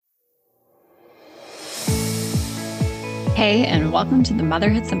Hey, and welcome to the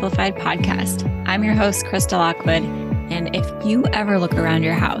Motherhood Simplified podcast. I'm your host, Krista Lockwood, and if you ever look around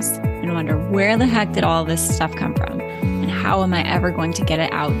your house and wonder where the heck did all this stuff come from and how am I ever going to get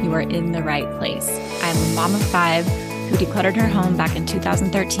it out, you are in the right place. I'm a mom of 5 who decluttered her home back in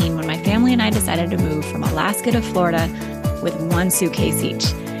 2013 when my family and I decided to move from Alaska to Florida with 1 suitcase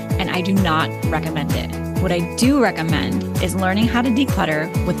each, and I do not recommend it. What I do recommend is learning how to declutter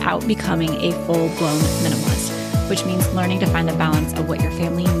without becoming a full-blown minimalist, which means learning to find the balance of what your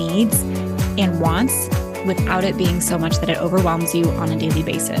family needs and wants without it being so much that it overwhelms you on a daily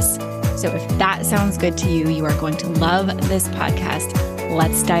basis. So if that sounds good to you, you are going to love this podcast.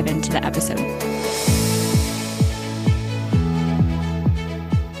 Let's dive into the episode.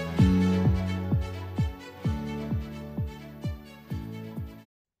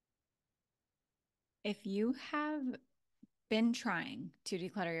 If you have been trying to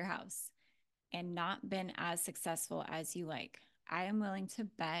declutter your house and not been as successful as you like, I am willing to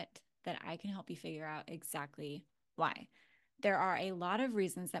bet that I can help you figure out exactly why. There are a lot of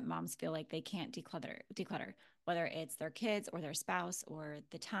reasons that moms feel like they can't declutter, whether it's their kids or their spouse or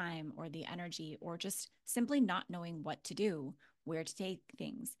the time or the energy or just simply not knowing what to do, where to take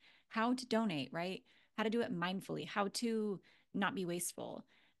things, how to donate, right? How to do it mindfully, how to not be wasteful.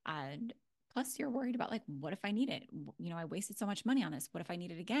 And plus you're worried about like, what if I need it? I wasted so much money on this. What if I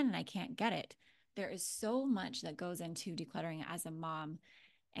need it again and I can't get it? There is so much that goes into decluttering as a mom.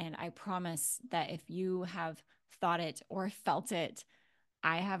 And I promise that if you have thought it or felt it,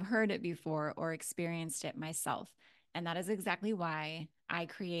 I have heard it before or experienced it myself. And that is exactly why I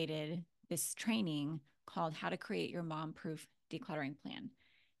created this training called How to Create Your Mom-Proof Decluttering Plan.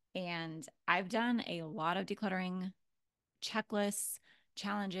 And I've done a lot of decluttering checklists,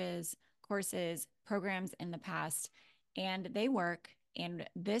 challenges, courses, programs in the past, and they work. And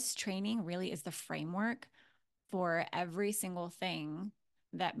this training really is the framework for every single thing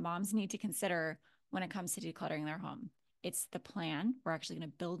that moms need to consider when it comes to decluttering their home. It's the plan. We're actually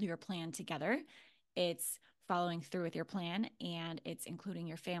going to build your plan together. It's following through with your plan, and it's including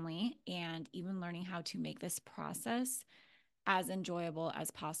your family and even learning how to make this process as enjoyable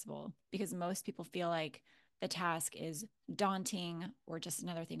as possible, because most people feel like the task is daunting or just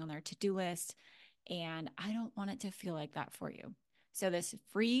another thing on their to-do list. And I don't want it to feel like that for you. So this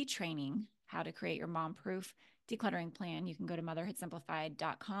free training, How to Create Your Mom-Proof Decluttering Plan, you can go to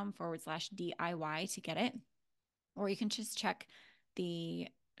motherhoodsimplified.com/DIY to get it. Or you can just check the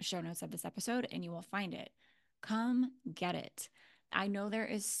show notes of this episode and you will find it. Come get it. I know there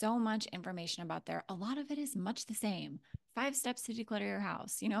is so much information about there. A lot of it is much the same. 5 steps to declutter your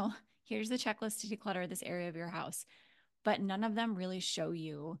house. Here's the checklist to declutter this area of your house. But none of them really show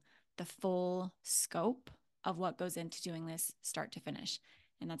you the full scope of what goes into doing this start to finish.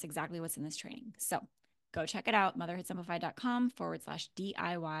 And that's exactly what's in this training. So go check it out,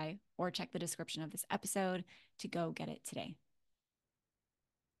 motherhoodsimplified.com/DIY, or check the description of this episode to go get it today.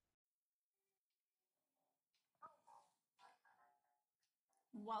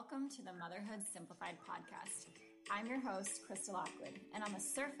 Welcome to the Motherhood Simplified podcast. I'm your host, Krista Lockwood, and on the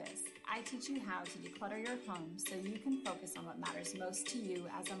surface, I teach you how to declutter your home so you can focus on what matters most to you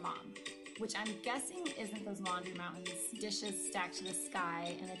as a mom, which I'm guessing isn't those laundry mountains, dishes stacked to the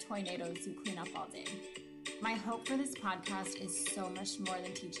sky, and the tornadoes you clean up all day. My hope for this podcast is so much more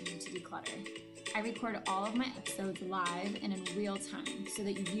than teaching you to declutter. I record all of my episodes live and in real time so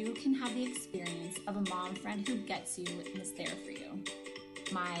that you can have the experience of a mom friend who gets you and is there for you.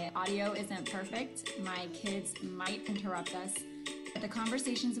 My audio isn't perfect. My kids might interrupt us, but the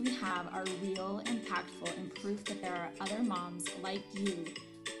conversations we have are real, impactful, and proof that there are other moms like you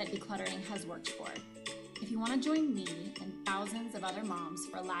that decluttering has worked for. If you want to join me and thousands of other moms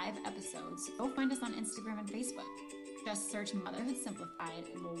for live episodes, go find us on Instagram and Facebook. Just search Motherhood Simplified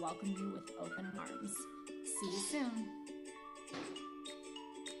and we'll welcome you with open arms. See you soon.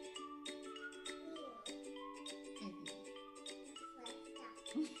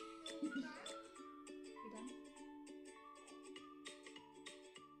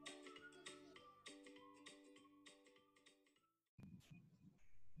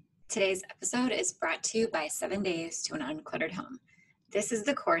 Today's episode is brought to you by 7 Days to an Uncluttered Home. This is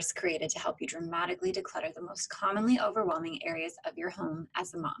the course created to help you dramatically declutter the most commonly overwhelming areas of your home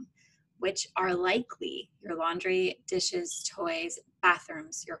as a mom, which are likely your laundry, dishes, toys,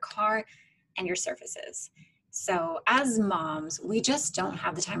 bathrooms, your car, and your surfaces. So as moms, we just don't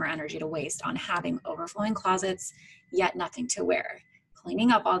have the time or energy to waste on having overflowing closets, yet nothing to wear,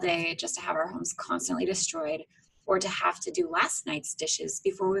 cleaning up all day just to have our homes constantly destroyed, or to have to do last night's dishes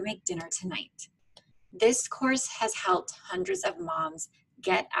before we make dinner tonight. This course has helped hundreds of moms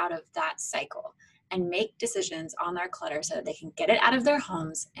get out of that cycle and make decisions on their clutter so that they can get it out of their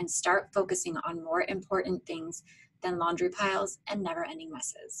homes and start focusing on more important things than laundry piles and never-ending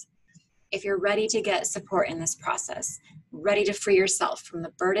messes. If you're ready to get support in this process, ready to free yourself from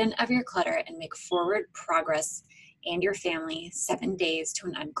the burden of your clutter and make forward progress and your family, 7 days to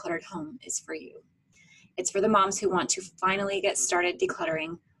an uncluttered home is for you. It's for the moms who want to finally get started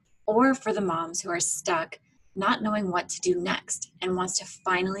decluttering, or for the moms who are stuck not knowing what to do next and wants to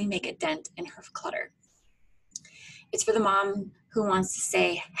finally make a dent in her clutter. It's for the mom who wants to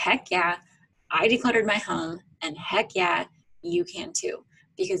say, heck yeah, I decluttered my home, and heck yeah, you can too.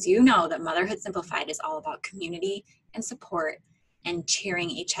 Because you know that Motherhood Simplified is all about community and support and cheering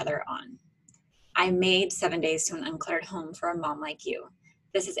each other on. I made 7 days to an uncluttered home for a mom like you.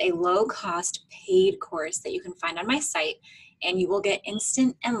 This is a low-cost paid course that you can find on my site, and you will get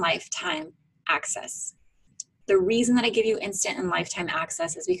instant and lifetime access. The reason that I give you instant and lifetime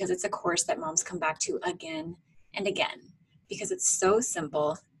access is because it's a course that moms come back to again and again, because it's so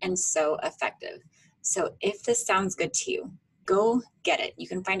simple and so effective. So if this sounds good to you, go get it. You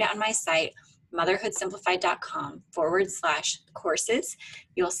can find it on my site, motherhoodsimplified.com/courses.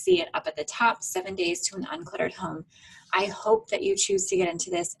 You'll see it up at the top, 7 days to an uncluttered home. I hope that you choose to get into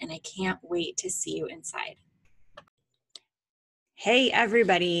this, and I can't wait to see you inside. Hey,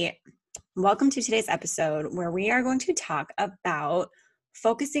 everybody. Welcome to today's episode where we are going to talk about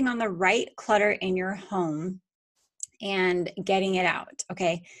focusing on the right clutter in your home and getting it out.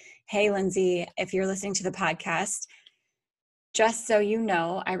 Okay. Hey, Lindsay, if you're listening to the podcast, just so you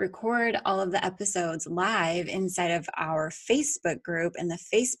know, I record all of the episodes live inside of our Facebook group, and the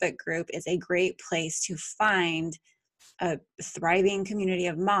Facebook group is a great place to find a thriving community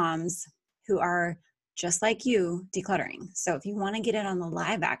of moms who are just like you decluttering. So if you want to get in on the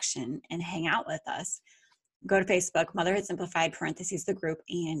live action and hang out with us, go to Facebook, Motherhood Simplified, parentheses, the group,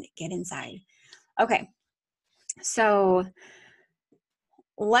 and get inside. Okay. So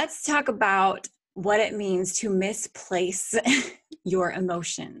let's talk about what it means to misplace your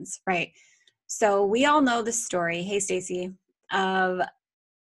emotions, right? So we all know the story, hey Stacy, of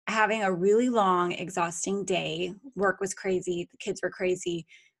having a really long, exhausting day. Work was crazy, the kids were crazy.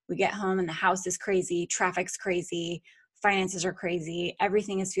 We get home and the house is crazy, traffic's crazy, finances are crazy,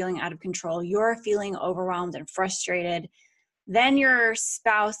 everything is feeling out of control. You're feeling overwhelmed and frustrated. Then your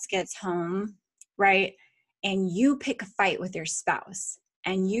spouse gets home, right? And you pick a fight with your spouse.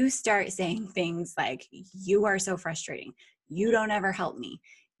 And you start saying things like, you are so frustrating. You don't ever help me.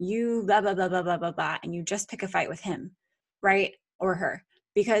 You blah, blah, blah, blah, blah, blah, blah. And you just pick a fight with him, right? Or her,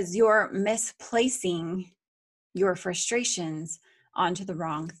 because you're misplacing your frustrations onto the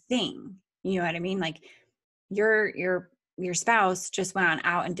wrong thing. You know what I mean? Like your spouse just went on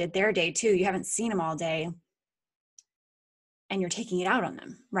out and did their day too. You haven't seen them all day and you're taking it out on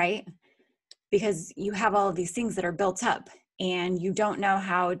them, right? Because you have all of these things that are built up and you don't know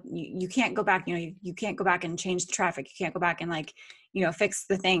how you can't go back, you can't go back and change the traffic. You can't go back and fix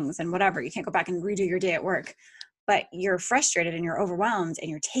the things and whatever. You can't go back and redo your day at work, but you're frustrated and you're overwhelmed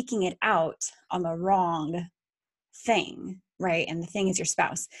and you're taking it out on the wrong thing, right? And the thing is your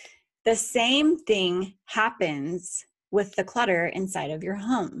spouse. The same thing happens with the clutter inside of your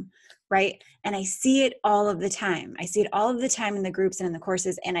home, right? And I see it all of the time. I see it all of the time in the groups and in the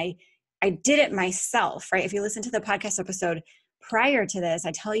courses. And I did it myself, right? If you listen to the podcast episode prior to this,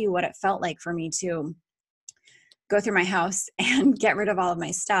 I tell you what it felt like for me to go through my house and get rid of all of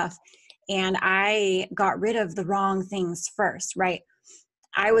my stuff. And I got rid of the wrong things first, right?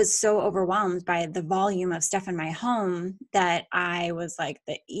 I was so overwhelmed by the volume of stuff in my home that I was like,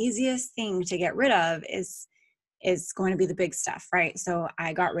 the easiest thing to get rid of is going to be the big stuff, right? So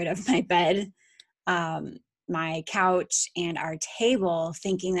I got rid of my bed, my couch, and our table,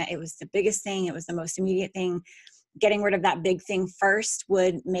 thinking that it was the biggest thing. It was the most immediate thing. Getting rid of that big thing first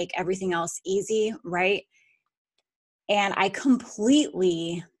would make everything else easy, right? And I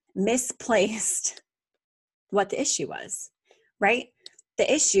completely misplaced what the issue was, right?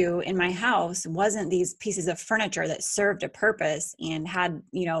 The issue in my house wasn't these pieces of furniture that served a purpose and had,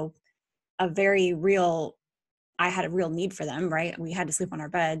 I had a real need for them, right? We had to sleep on our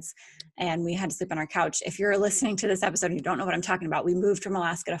beds and we had to sleep on our couch. If you're listening to this episode and you don't know what I'm talking about, we moved from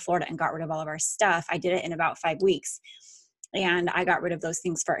Alaska to Florida and got rid of all of our stuff. I did it in about 5 weeks and I got rid of those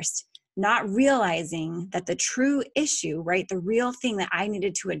things first, not realizing that the true issue, right? The real thing that I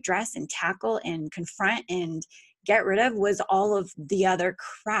needed to address and tackle and confront and get rid of was all of the other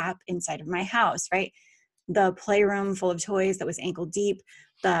crap inside of my house, right? The playroom full of toys that was ankle deep,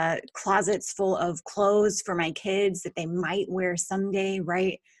 the closets full of clothes for my kids that they might wear someday,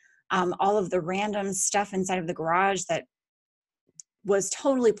 right? All of the random stuff inside of the garage that was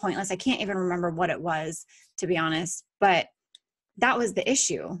totally pointless. I can't even remember what it was, to be honest, but that was the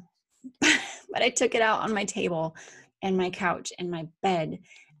issue. But I took it out on my table and my couch and my bed,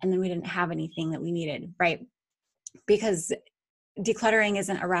 and then we didn't have anything that we needed, right? Because decluttering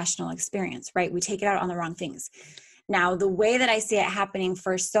isn't a rational experience, right? We take it out on the wrong things. Now, the way that I see it happening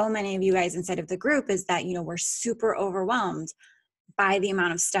for so many of you guys inside of the group is that, we're super overwhelmed by the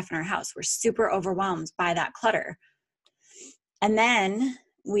amount of stuff in our house. We're super overwhelmed by that clutter. And then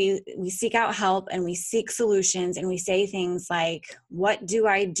we seek out help and we seek solutions, and we say things like, what do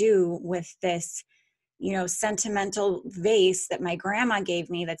I do with this, sentimental vase that my grandma gave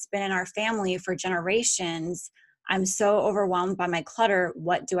me that's been in our family for generations? I'm so overwhelmed by my clutter.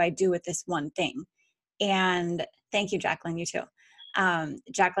 What do I do with this one thing? And thank you, Jacqueline, you too.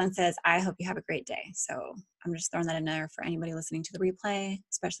 Jacqueline says, I hope you have a great day. So I'm just throwing that in there for anybody listening to the replay,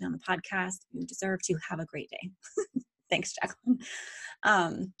 especially on the podcast. You deserve to have a great day. Thanks, Jacqueline.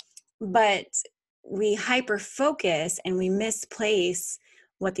 But we hyper focus and we misplace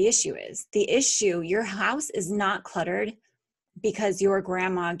what the issue is. The issue, your house is not cluttered because your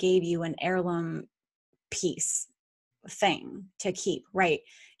grandma gave you an heirloom piece thing to keep, right?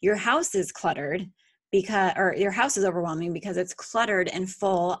 Your house is cluttered or your house is overwhelming because it's cluttered and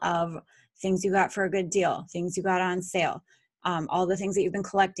full of things you got for a good deal, things you got on sale, all the things that you've been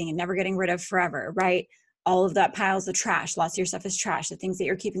collecting and never getting rid of forever, right? All of that piles of trash. Lots of your stuff is trash. The things that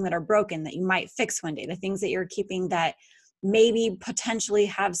you're keeping that are broken that you might fix one day, the things that you're keeping that maybe potentially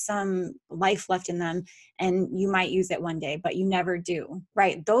have some life left in them and you might use it one day, but you never do,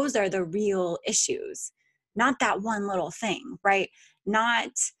 right? Those are the real issues, not that one little thing, right? Not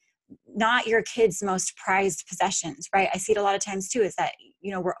your kids' most prized possessions, right? I see it a lot of times too, is that,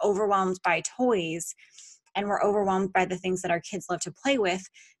 we're overwhelmed by toys and we're overwhelmed by the things that our kids love to play with,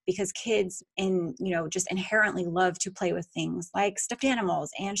 because kids just inherently love to play with things like stuffed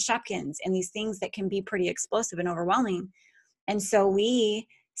animals and Shopkins and these things that can be pretty explosive and overwhelming. And so we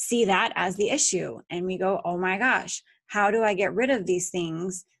see that as the issue and we go, oh my gosh, how do I get rid of these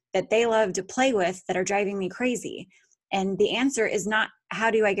things that they love to play with that are driving me crazy? And the answer is not,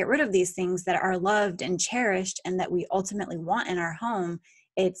 how do I get rid of these things that are loved and cherished and that we ultimately want in our home?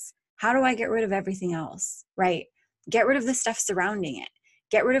 It's, how do I get rid of everything else, right? Get rid of the stuff surrounding it.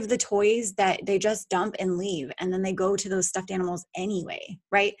 Get rid of the toys that they just dump and leave, and then they go to those stuffed animals anyway,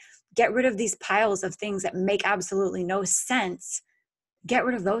 right? Get rid of these piles of things that make absolutely no sense. Get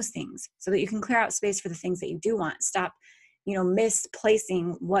rid of those things so that you can clear out space for the things that you do want. Stop,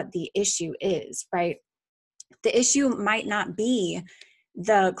 misplacing what the issue is, right? The issue might not be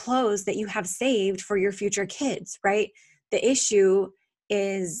the clothes that you have saved for your future kids, right? The issue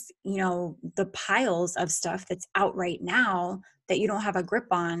is, the piles of stuff that's out right now that you don't have a grip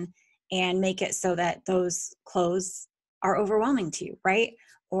on, and make it so that those clothes are overwhelming to you, right?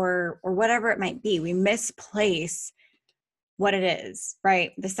 Or whatever it might be. We misplace what it is,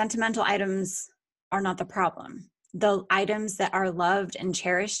 right? The sentimental items are not the problem. The items that are loved and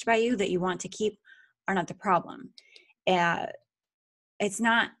cherished by you that you want to keep are not the problem. It's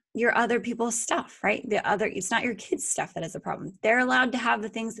not your other people's stuff, right? It's not your kids' stuff that is the problem. They're allowed to have the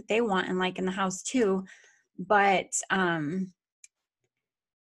things that they want and like in the house too, but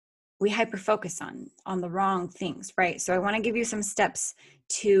we hyper focus on the wrong things, right? So I want to give you some steps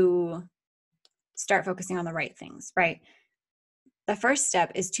to start focusing on the right things, right? The first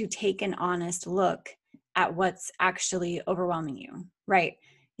step is to take an honest look at what's actually overwhelming you, right?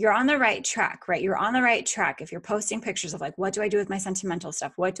 You're on the right track, right? You're on the right track. If you're posting pictures of like, what do I do with my sentimental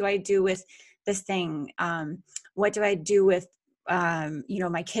stuff? What do I do with this thing? What do I do with,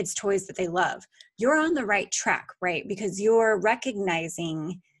 my kids' toys that they love? You're on the right track, right? Because you're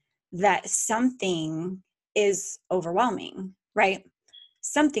recognizing that something is overwhelming, right?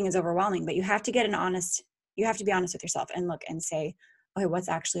 Something is overwhelming, but you have to be honest with yourself and look and say, okay, what's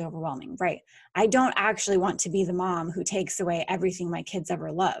actually overwhelming, right? I don't actually want to be the mom who takes away everything my kids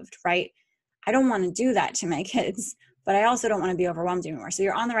ever loved, right? I don't want to do that to my kids, but I also don't want to be overwhelmed anymore. So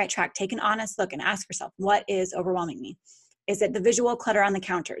you're on the right track. Take an honest look and ask yourself, what is overwhelming me? Is it the visual clutter on the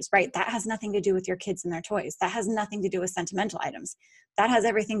counters, right? That has nothing to do with your kids and their toys. That has nothing to do with sentimental items. That has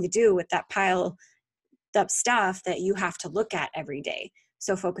everything to do with that pile up stuff that you have to look at every day.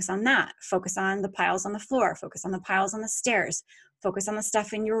 So focus on that. Focus on the piles on the floor. Focus on the piles on the stairs. Focus on the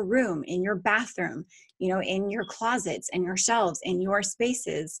stuff in your room, in your bathroom, in your closets and your shelves, in your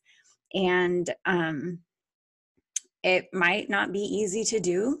spaces. And it might not be easy to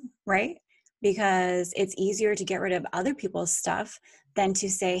do, right? Because it's easier to get rid of other people's stuff than to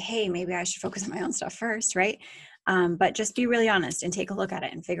say, hey, maybe I should focus on my own stuff first, right? But just be really honest and take a look at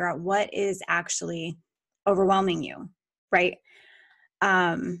it and figure out what is actually overwhelming you, right?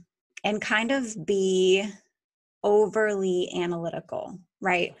 and kind of be overly analytical,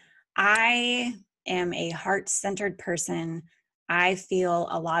 right? I am a heart-centered person. I feel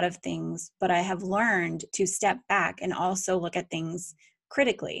a lot of things, but I have learned to step back and also look at things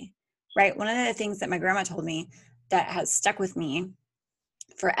critically, right? One of the things that my grandma told me that has stuck with me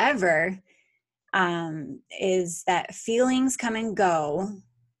forever is that feelings come and go,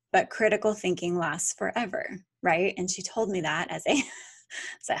 but critical thinking lasts forever, right? And she told me that as a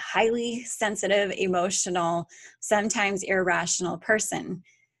highly sensitive, emotional, sometimes irrational person,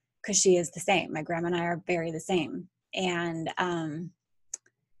 because she is the same. My grandma and I are very the same. And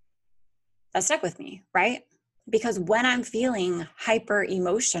that stuck with me, right? Because when I'm feeling hyper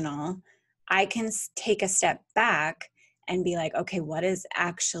emotional, I can take a step back and be like, okay, what is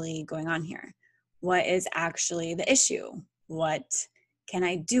actually going on here? What is actually the issue? What can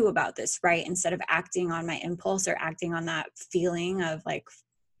I do about this, right? Instead of acting on my impulse or acting on that feeling of like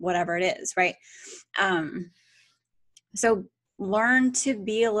whatever it is, right? So learn to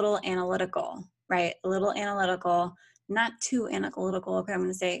be a little analytical, right? A little analytical, not too analytical. Okay, I'm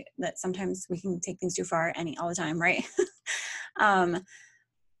going to say that sometimes we can take things too far all the time, right?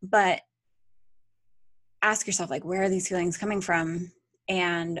 But ask yourself, like, where are these feelings coming from?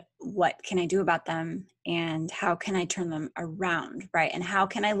 And what can I do about them? And how can I turn them around, right? And how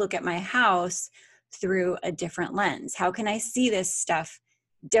can I look at my house through a different lens? How can I see this stuff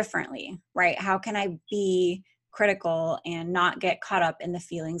differently, right? How can I be critical and not get caught up in the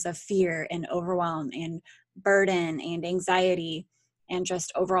feelings of fear and overwhelm and burden and anxiety and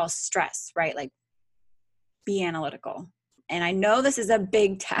just overall stress, right? Like, be analytical. And I know this is a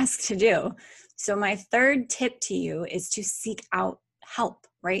big task to do. So my third tip to you is to seek out help,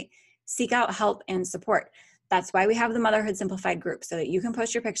 right? Seek out help and support. That's why we have the Motherhood Simplified group, so that you can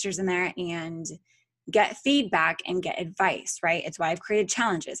post your pictures in there and get feedback and get advice, right? It's why I've created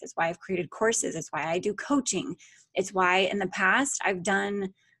challenges. It's why I've created courses. It's why I do coaching. It's why in the past I've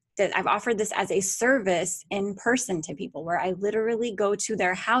offered this as a service in person to people, where I literally go to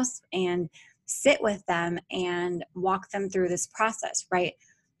their house and sit with them and walk them through this process, right?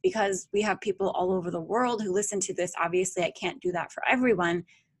 Because we have people all over the world who listen to this. Obviously, I can't do that for everyone,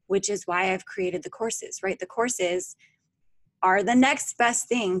 which is why I've created the courses, right? The courses are the next best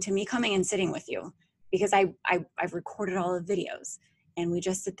thing to me coming and sitting with you, because I've recorded all the videos and we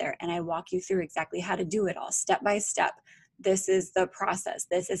just sit there and I walk you through exactly how to do it all step by step. This is the process.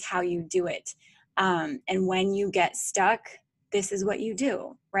 This is how you do it. And when you get stuck, this is what you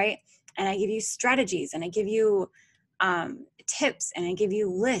do, right? And I give you strategies and I give you tips and I give you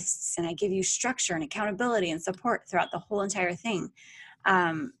lists and I give you structure and accountability and support throughout the whole entire thing.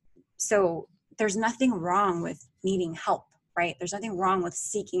 So there's nothing wrong with needing help, right? There's nothing wrong with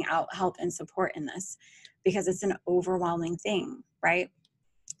seeking out help and support in this, because it's an overwhelming thing, right?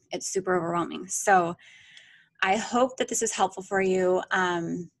 It's super overwhelming. So I hope that this is helpful for you.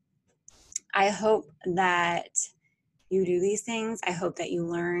 I hope that you do these things. I hope that you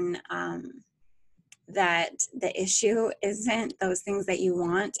learn that the issue isn't those things that you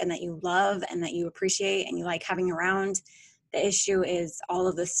want and that you love and that you appreciate and you like having around. The issue is all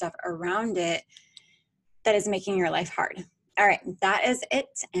of the stuff around it that is making your life hard. All right, that is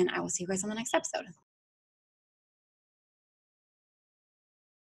it. And I will see you guys on the next episode.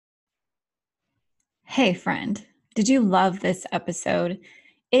 Hey, friend, did you love this episode?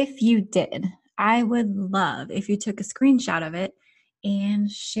 If you did, I would love if you took a screenshot of it and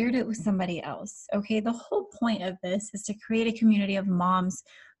shared it with somebody else. Okay, the whole point of this is to create a community of moms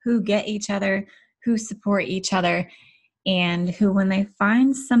who get each other, who support each other, and who, when they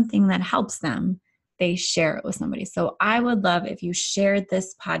find something that helps them, they share it with somebody. So I would love if you shared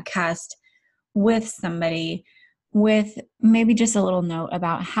this podcast with somebody with maybe just a little note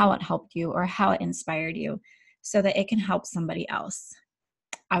about how it helped you or how it inspired you, so that it can help somebody else.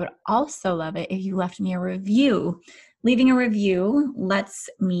 I would also love it if you left me a review. Leaving a review lets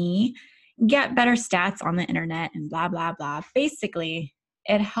me get better stats on the internet and blah, blah, blah. Basically,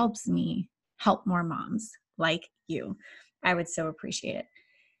 it helps me help more moms like you. I would so appreciate it.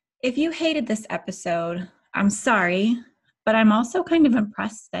 If you hated this episode, I'm sorry, but I'm also kind of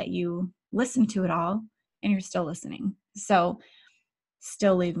impressed that you listened to it all and you're still listening. So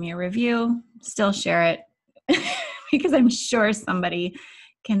still leave me a review, still share it, because I'm sure somebody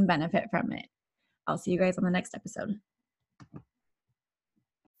can benefit from it. I'll see you guys on the next episode.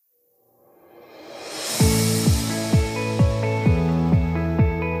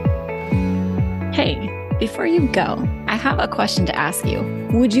 Hey, before you go, I have a question to ask you.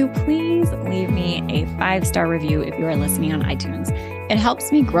 Would you please leave me a 5-star review if you are listening on iTunes? It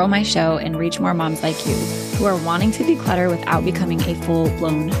helps me grow my show and reach more moms like you who are wanting to declutter without becoming a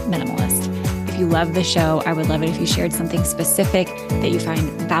full-blown minimalist. If you love the show, I would love it if you shared something specific that you find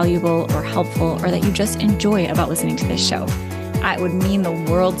valuable or helpful, or that you just enjoy about listening to this show. It would mean the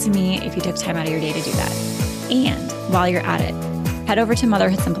world to me if you took time out of your day to do that. And while you're at it, head over to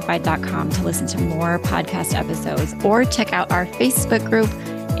motherhoodsimplified.com to listen to more podcast episodes, or check out our Facebook group,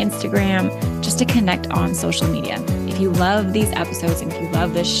 Instagram, just to connect on social media. If you love these episodes and if you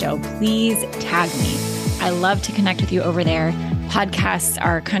love this show, please tag me. I love to connect with you over there. Podcasts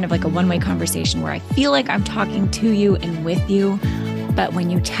are kind of like a one-way conversation where I feel like I'm talking to you and with you. But when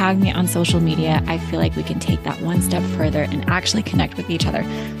you tag me on social media, I feel like we can take that one step further and actually connect with each other,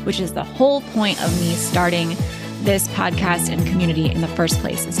 which is the whole point of me starting this podcast and community in the first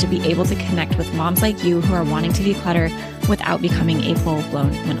place, is to be able to connect with moms like you who are wanting to declutter without becoming a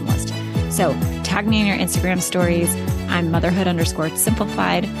full-blown minimalist. So tag me in your Instagram stories. I'm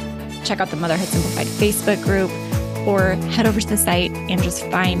motherhood_simplified. Check out the Motherhood Simplified Facebook group, or head over to the site and just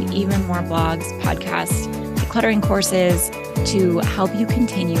find even more blogs, podcasts, decluttering courses to help you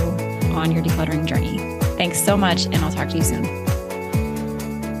continue on your decluttering journey. Thanks so much, and I'll talk to you soon.